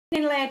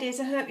Good evening, ladies,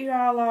 I hope you're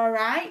all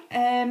alright.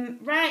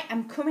 Right,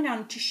 I'm coming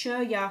on to show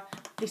you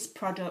this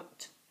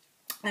product,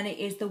 and it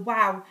is the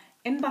Wow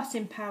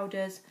embossing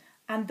powders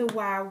and the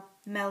Wow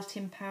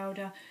melting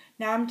powder.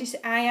 Now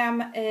I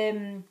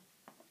am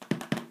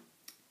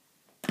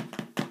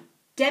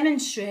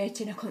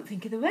demonstrating, I couldn't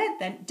think of the word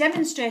then,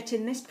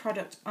 demonstrating this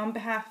product on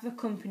behalf of a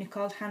company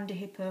called Handy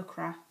Hippo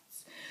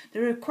Crafts.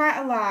 They're quite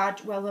a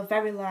large, well, a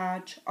very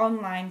large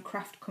online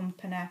craft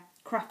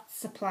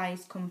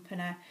supplies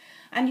company,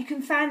 and you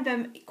can find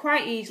them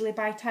quite easily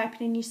by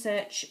typing in your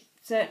search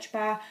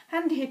bar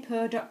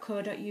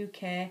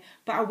handyhippo.co.uk,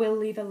 but I will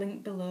leave a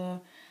link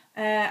below.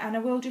 And I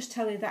will just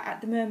tell you that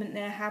at the moment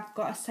they have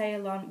got a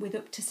sale on with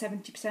up to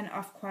 70%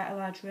 off quite a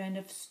large range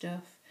of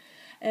stuff.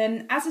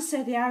 As I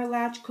say, they are a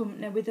large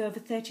company with over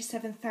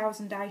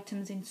 37,000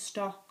 items in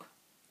stock,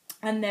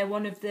 and they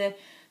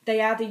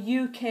are the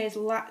UK's,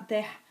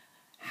 they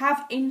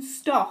have in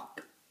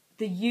stock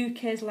the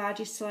UK's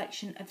largest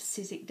selection of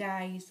Sizzix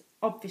dies,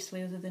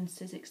 obviously other than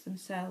Sizzix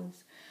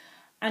themselves.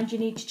 And you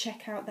need to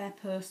check out their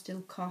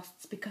postal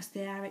costs because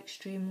they are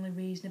extremely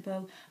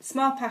reasonable.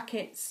 Small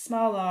packets,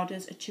 small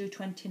orders are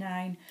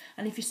 £2.29,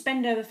 and if you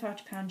spend over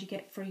 £40 you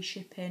get free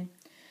shipping.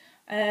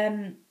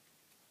 There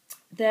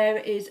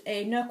is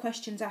a no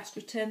questions asked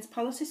returns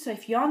policy, so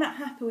if you're not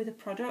happy with a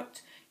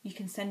product you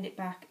can send it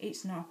back,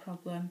 it's not a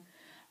problem.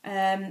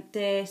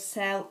 They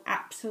sell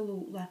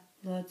absolutely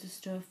loads of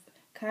stuff.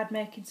 Card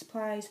making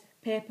supplies,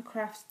 paper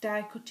crafts,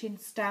 die cutting,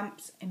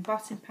 stamps,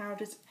 embossing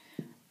powders,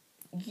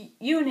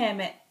 you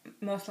name it,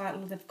 most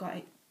likely they've got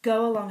it.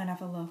 Go along and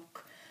have a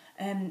look.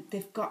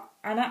 They've got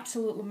an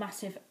absolutely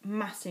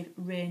massive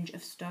range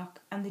of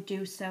stock, and they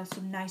do sell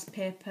some nice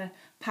paper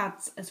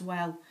pads as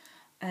well.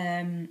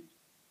 And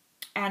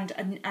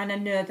I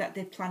know that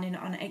they're planning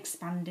on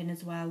expanding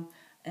as well,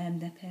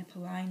 their paper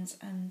lines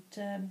and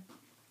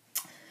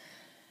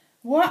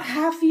what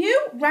have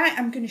you. Right,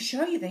 I'm going to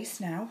show you this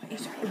now.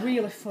 It's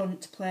really fun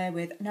to play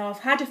with. Now,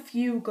 I've had a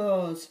few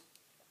goes,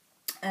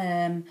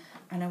 and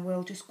I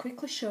will just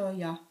quickly show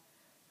you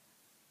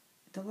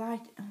the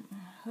light. I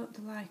hope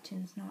the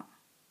lighting's not.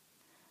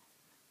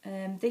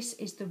 This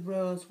is the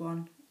rose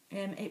one.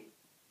 There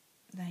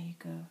you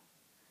go.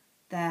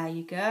 There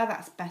you go.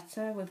 That's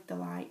better with the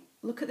light.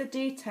 Look at the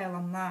detail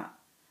on that.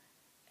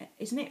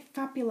 Isn't it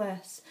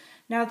fabulous?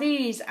 Now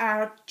these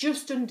are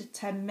just under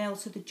 10ml,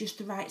 so they're just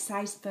the right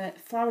size for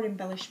flower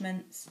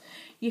embellishments.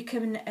 You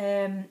can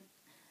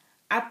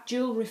add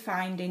jewellery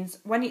findings.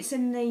 When it's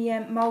in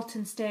the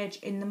molten stage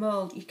in the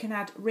mould, you can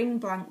add ring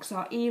blanks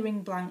or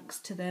earring blanks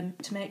to them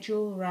to make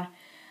jewellery.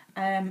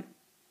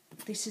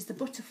 This is the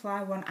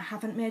butterfly one. I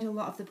haven't made a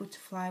lot of the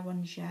butterfly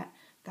ones yet.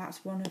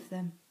 That's one of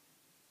them.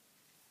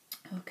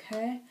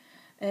 Okay,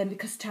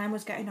 because time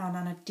was getting on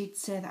and I did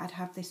say that I'd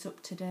have this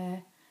up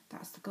today.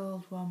 That's the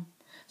gold one.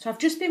 So I've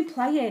just been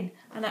playing,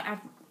 and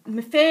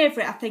my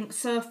favourite I think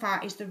so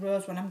far is the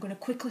rose one. I'm going to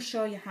quickly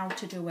show you how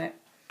to do it.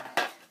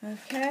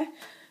 Okay,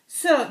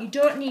 so you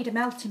don't need a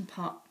melting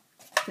pot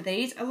for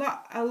these. A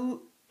lot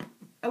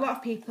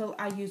of people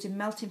are using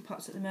melting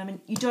pots at the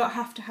moment. You don't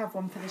have to have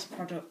one for this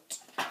product.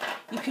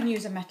 You can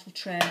use a metal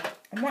tray.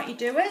 And what you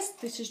do is,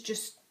 this is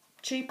just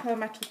cheapo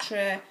metal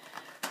tray.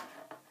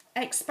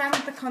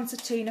 Expand the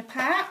concertina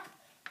part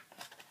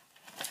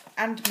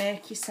and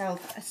make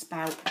yourself a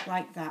spout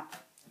like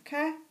that.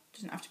 Okay,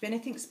 doesn't have to be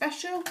anything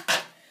special.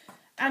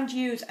 And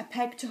use a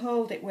peg to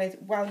hold it with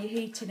while you're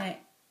heating it.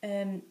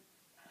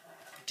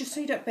 Just so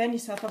you don't burn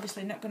yourself.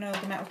 Obviously, you're not going to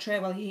hold the metal tray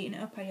while you're heating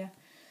it up, are you?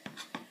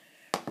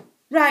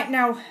 Right,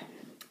 now,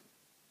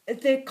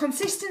 the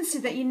consistency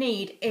that you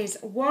need is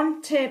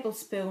 1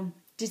 tablespoon,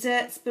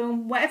 dessert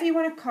spoon, whatever you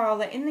want to call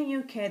it. In the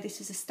UK,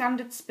 this is a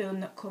standard spoon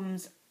that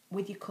comes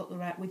with your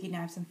cutlery, with your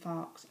knives and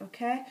forks,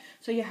 okay?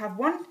 So you have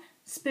 1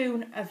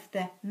 spoon of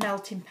the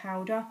melting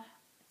powder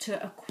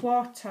to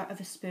 1/4 of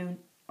a spoon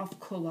of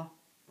colour,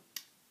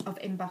 of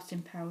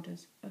embossing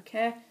powders,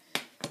 okay?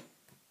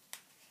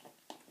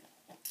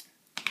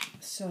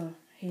 So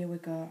here we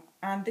go.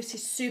 And this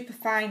is super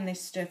fine,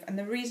 this stuff, and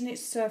the reason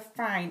it's so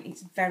fine,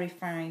 it's very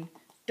fine.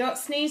 Don't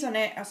sneeze on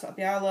it, else it'll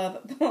be all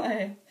over the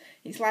place.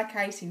 It's like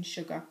icing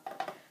sugar.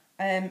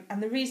 And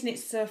the reason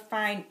it's so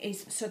fine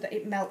is so that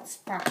it melts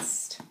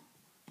fast,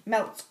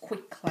 melts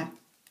quickly,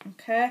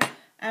 okay?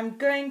 I'm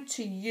going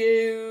to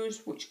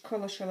use, which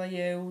colour shall I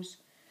use?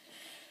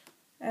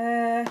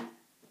 I'll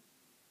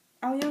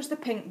use the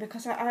pink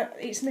because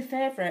it's my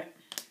favourite,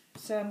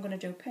 so I'm going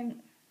to do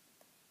pink.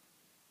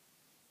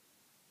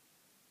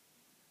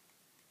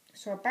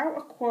 So about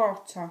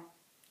 1/4,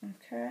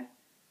 okay?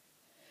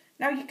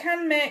 Now you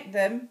can make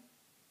them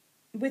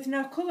with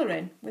no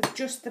colouring, with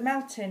just the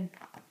melting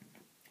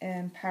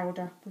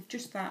powder, with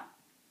just that.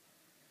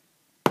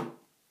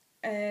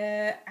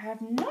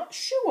 I'm not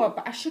sure,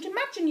 but I should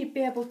imagine you'd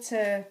be able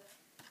to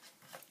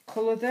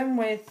colour them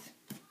with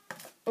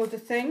other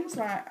things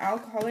like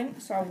alcohol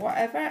inks or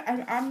whatever.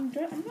 I'm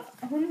not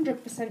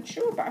 100%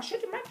 sure, but I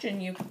should imagine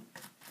you.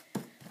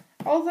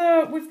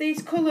 Although with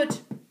these coloured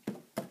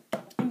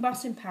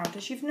embossing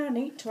powders, you've no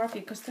need to, have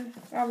you? Because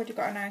they've already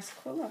got a nice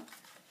colour.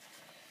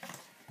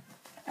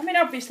 I mean,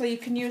 obviously you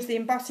can use the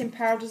embossing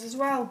powders as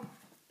well,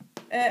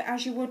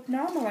 as you would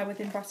normally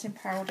with embossing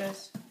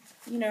powders,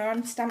 you know,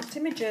 on stamped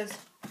images.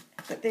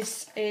 But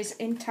this is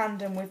in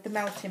tandem with the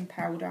melting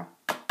powder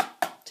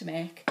to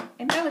make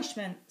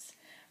embellishments.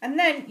 And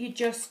then you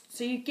just,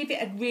 so you give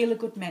it a really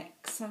good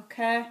mix,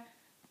 okay?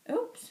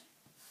 Oops,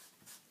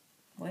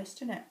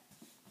 wasting it.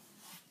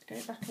 Let's get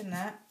it back in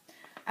there.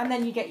 And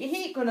then you get your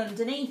heat gun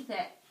underneath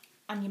it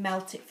and you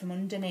melt it from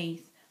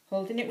underneath,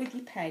 holding it with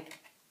your peg.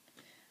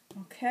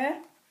 Okay?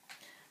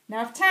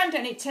 Now I've timed it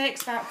and it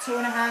takes about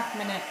 2.5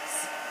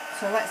 minutes.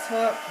 So let's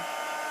hope.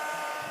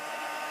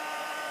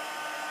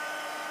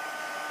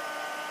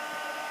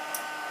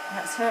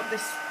 Let's hope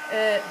this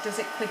does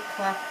it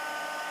quickly.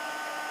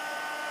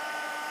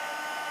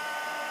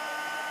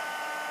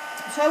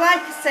 So like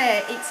I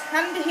say, it's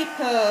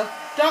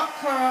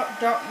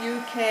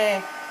handyhippo.co.uk.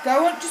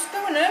 Just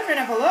go on over and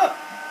have a look.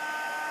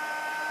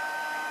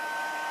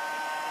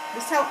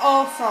 They sell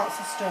all sorts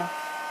of stuff.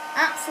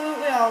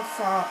 Absolutely all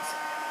sorts.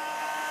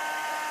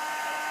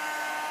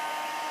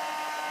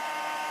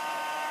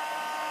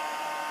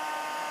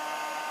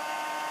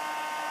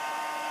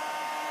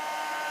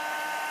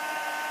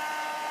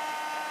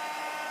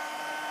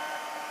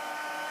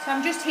 So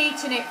I'm just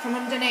heating it from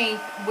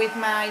underneath with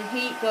my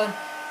heat gun.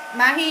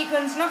 My heat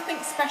gun's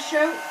nothing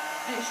special.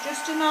 It's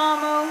just a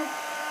normal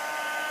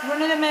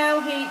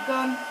run-of-the-mill heat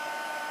gun.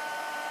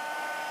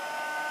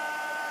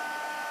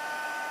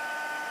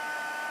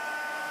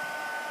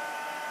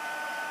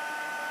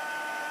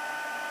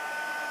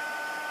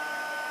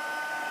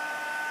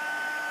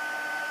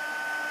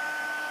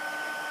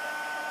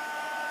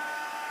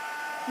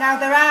 Now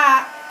there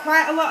are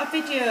quite a lot of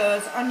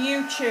videos on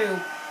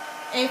YouTube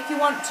if you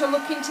want to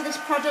look into this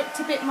product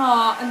a bit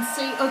more and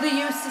see other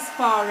uses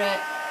for it.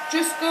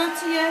 Just go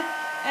to your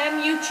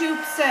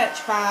YouTube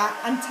search bar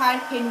and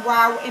type in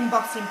WOW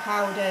embossing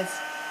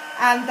powders,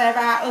 and there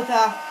are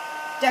other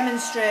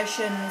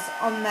demonstrations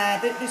on there.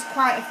 There's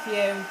quite a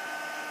few,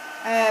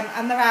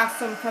 and there are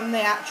some from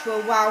the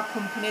actual WOW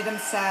company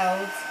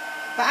themselves.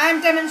 But I'm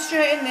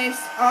demonstrating this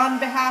on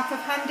behalf of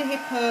Handy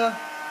Hippo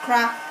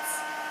Crafts,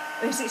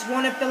 because it's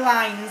one of the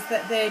lines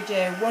that they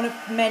do, one of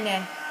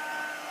many.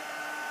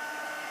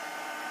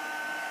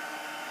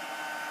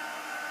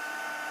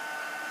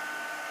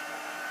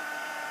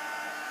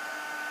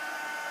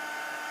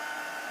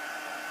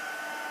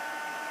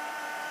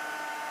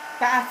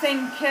 But I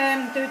think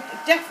they're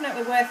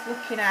definitely worth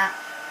looking at,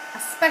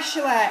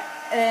 especially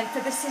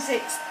for the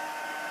Sizzix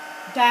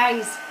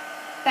dies,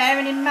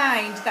 bearing in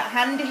mind that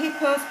Handy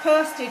Hippo's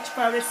postage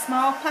for a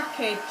small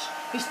package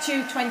is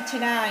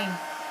 £2.29.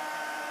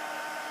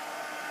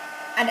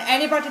 And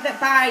anybody that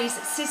buys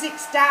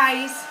Sizzix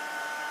dies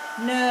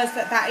knows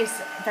that that is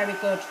very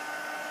good.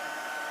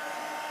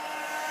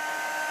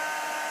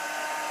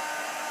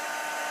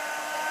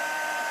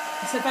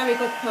 It's a very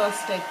good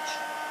postage.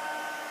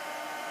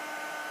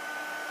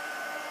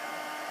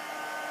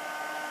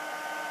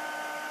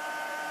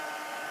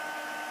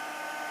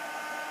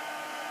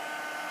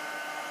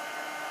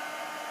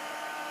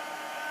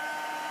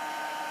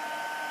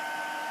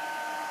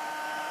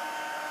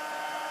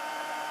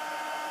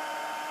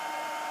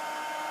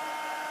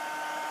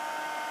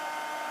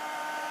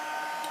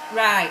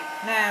 Right,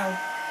 now,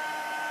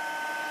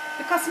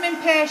 because I'm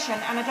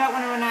impatient and I don't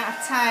want to run out of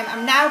time,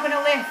 I'm now going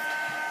to lift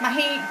my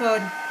heat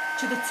gun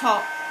to the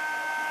top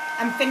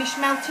and finish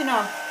melting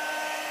off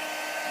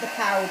the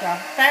powder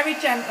very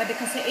gently,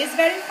 because it is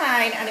very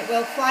fine and it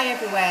will fly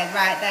everywhere.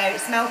 Right there,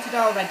 it's melted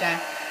already.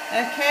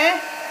 Okay,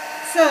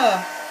 so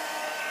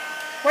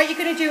what you're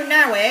going to do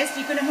now is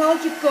you're going to hold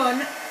your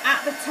gun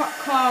at the top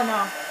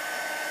corner,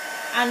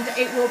 and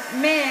it will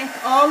make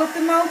all of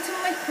the molten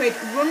liquid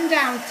run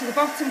down to the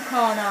bottom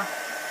corner.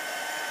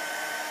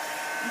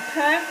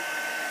 Okay.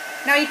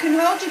 Now you can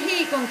hold your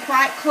heat gun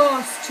quite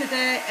close to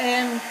the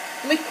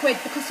liquid,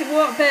 because it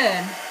won't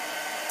burn,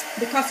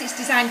 because it's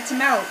designed to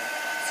melt,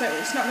 so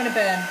it's not going to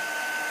burn.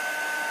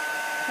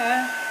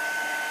 Okay.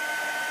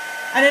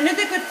 And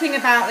another good thing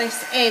about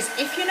this is,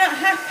 if you're not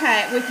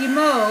happy with your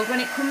mould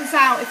when it comes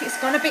out, if it's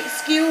gone a bit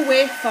skew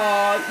whiff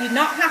or you're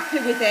not happy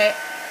with it,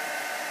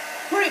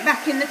 put it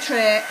back in the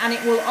tray and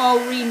it will all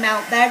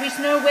remelt. There is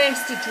no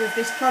wastage with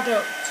this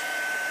product.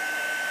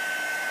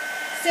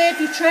 Save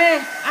your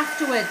tray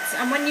afterwards,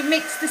 and when you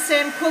mix the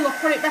same colour,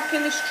 put it back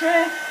in this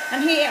tray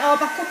and heat it all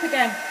back up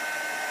again.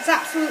 There's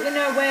absolutely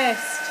no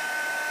waste.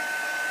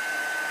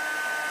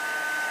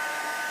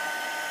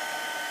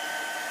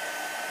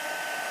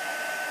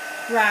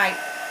 Right,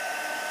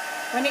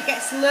 when it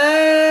gets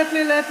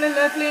lovely, lovely,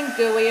 lovely and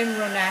gooey and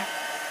runny,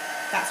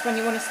 that's when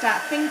you want to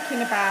start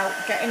thinking about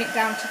getting it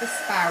down to the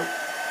spout.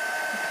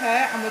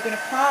 Okay, and we're going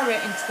to pour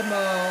it into the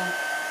mould.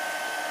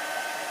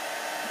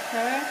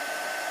 Okay.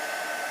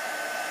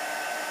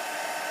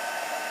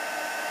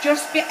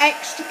 Just be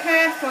extra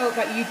careful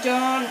that you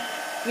don't,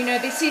 you know,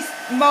 this is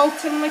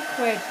molten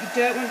liquid. You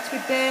don't want to be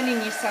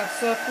burning yourself,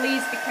 so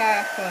please be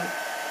careful.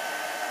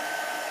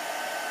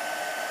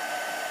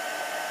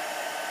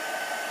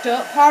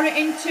 Don't pour it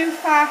in too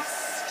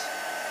fast.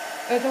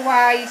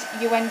 Otherwise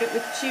you end up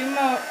with too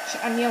much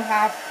and you'll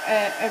have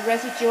a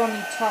residue on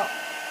your top,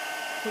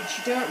 which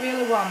you don't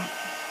really want.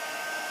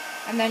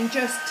 And then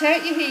just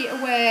take your heat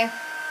away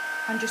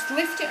and just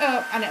lift it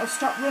up and it'll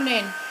stop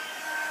running,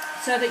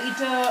 so that you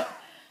don't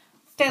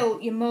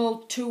fill your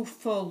mould too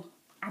full.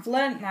 I've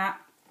learnt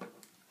that,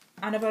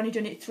 and I've only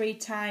done it 3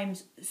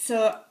 times.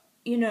 So,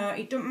 you know,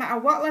 it doesn't matter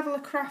what level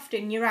of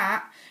crafting you're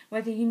at,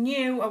 whether you're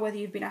new or whether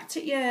you've been at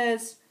it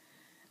years,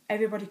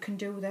 everybody can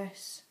do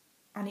this.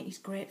 And it is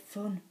great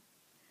fun,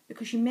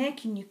 because you're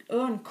making your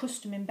own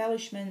custom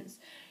embellishments.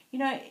 You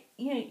know,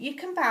 you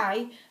can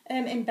buy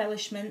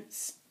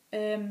embellishments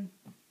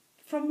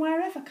from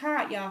wherever,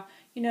 can't you?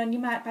 You know, and you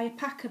might buy a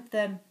pack of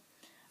them.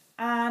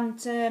 And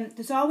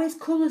there's always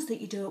colours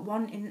that you don't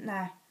want, isn't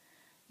there?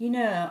 You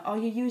know, or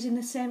you're using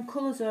the same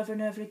colours over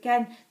and over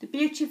again. The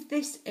beauty of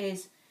this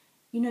is,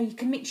 you know, you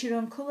can mix your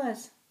own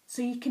colours.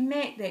 So you can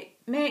make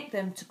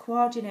them to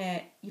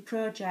coordinate your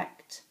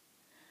project.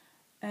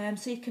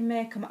 So you can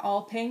make them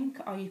all pink,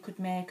 or you could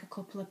make a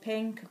couple of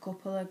pink, a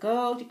couple of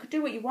gold. You could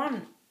do what you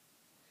want.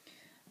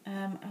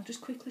 I'll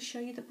just quickly show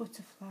you the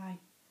butterfly.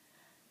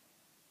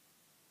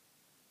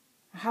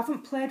 I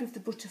haven't played with the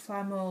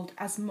butterfly mould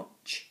as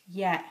much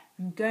yet.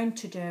 I'm going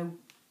to do.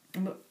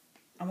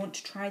 I want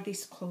to try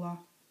this colour.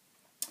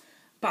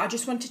 But I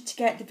just wanted to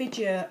get the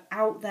video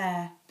out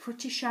there,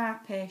 pretty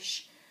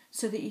sharpish,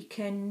 so that you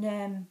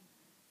can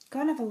go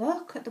and have a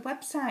look at the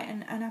website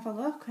and have a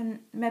look and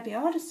maybe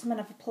order some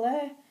and have a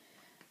play.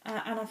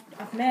 And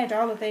I've made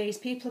all of these.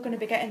 People are going to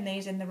be getting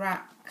these in the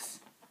racks.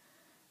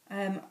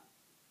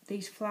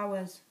 These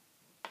flowers.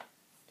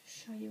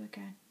 Just show you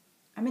again.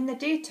 I mean, the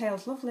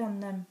detail's lovely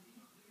on them.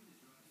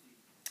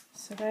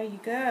 So there you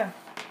go.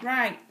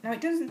 Right, now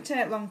it doesn't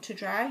take long to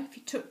dry. If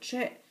you touch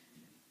it,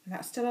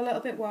 that's still a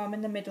little bit warm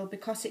in the middle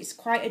because it's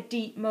quite a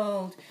deep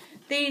mould.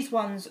 These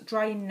ones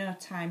dry in no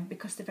time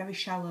because they're very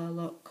shallow,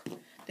 look.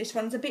 This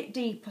one's a bit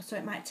deeper, so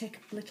it might take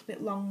a little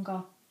bit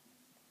longer.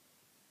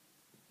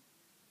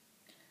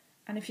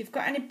 And if you've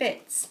got any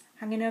bits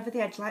hanging over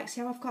the edge, like see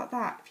how I've got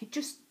that, if you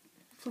just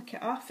flick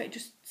it off, it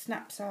just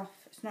snaps off.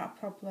 It's not a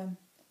problem.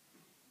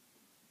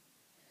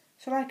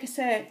 So like I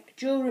said,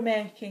 jewellery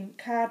making,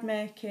 card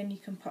making, you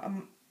can put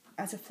them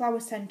as a flower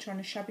centre on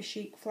a shabby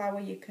chic flower.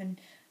 You can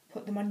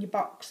put them on your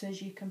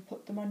boxes, you can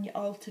put them on your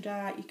altered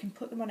art, you can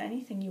put them on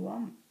anything you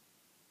want.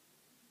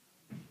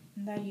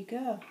 And there you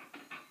go.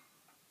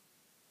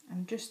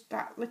 And just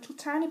that little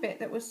tiny bit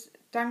that was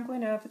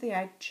dangling over the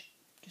edge,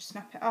 just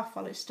snap it off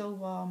while it's still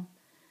warm.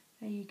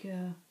 There you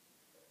go.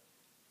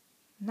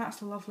 And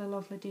that's a lovely,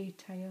 lovely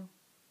detail.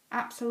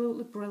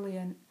 Absolutely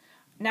brilliant.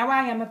 Now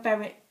I am a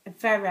very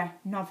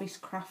novice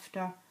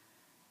crafter,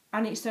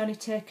 and it's only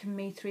taken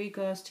me 3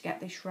 goes to get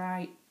this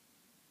right.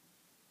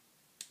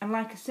 And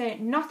like I say,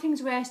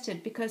 nothing's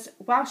wasted, because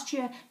whilst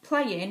you're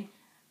playing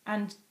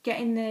and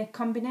getting the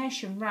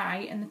combination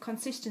right and the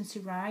consistency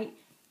right,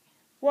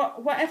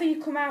 whatever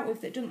you come out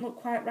with that doesn't look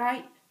quite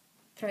right,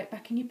 throw it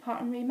back in your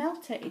pot and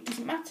remelt it. It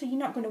doesn't matter, you're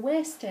not going to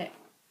waste it.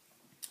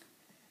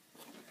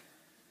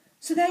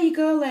 So there you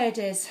go,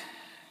 ladies.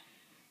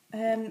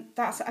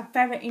 That's a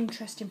very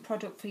interesting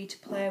product for you to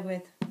play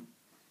with.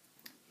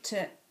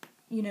 To,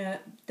 you know,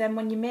 then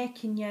when you're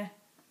making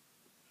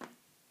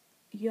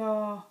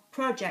your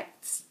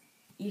projects,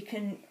 you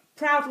can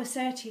proudly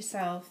say to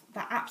yourself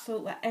that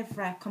absolutely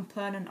every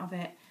component of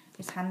it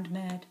is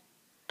handmade.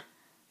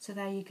 So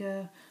there you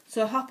go.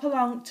 So hop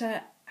along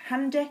to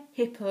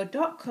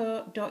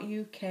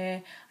handyhippo.co.uk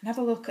and have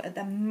a look at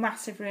the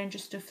massive range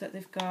of stuff that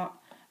they've got.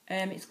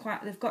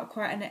 They've got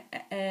quite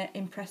an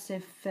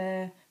impressive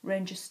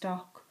range of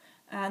stock,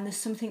 and there's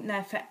something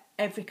there for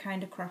every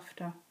kind of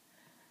crafter.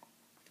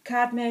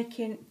 Card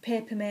making,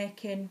 paper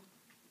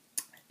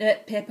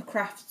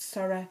crafts,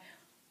 sorry,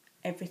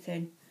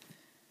 everything.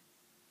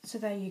 So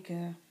there you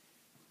go.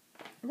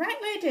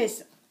 Right,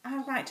 ladies,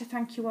 I'd like to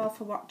thank you all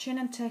for watching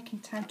and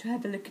taking time to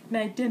have a look at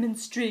my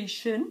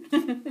demonstration.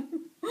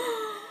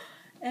 Go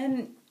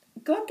and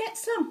get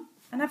some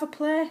and have a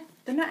play.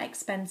 They're not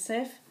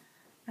expensive.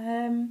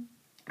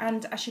 And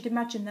I should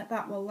imagine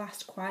that will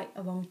last quite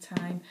a long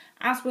time,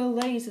 as will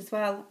these as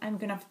well. I'm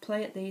going to have a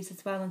play at these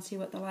as well and see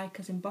what they're like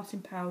as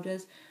embossing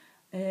powders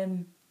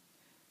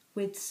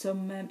with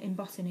some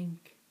embossing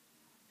ink.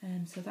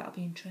 So that'll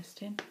be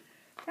interesting.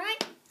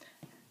 Right,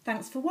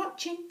 thanks for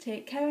watching,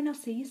 take care, and I'll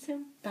see you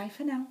soon. Bye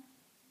for now.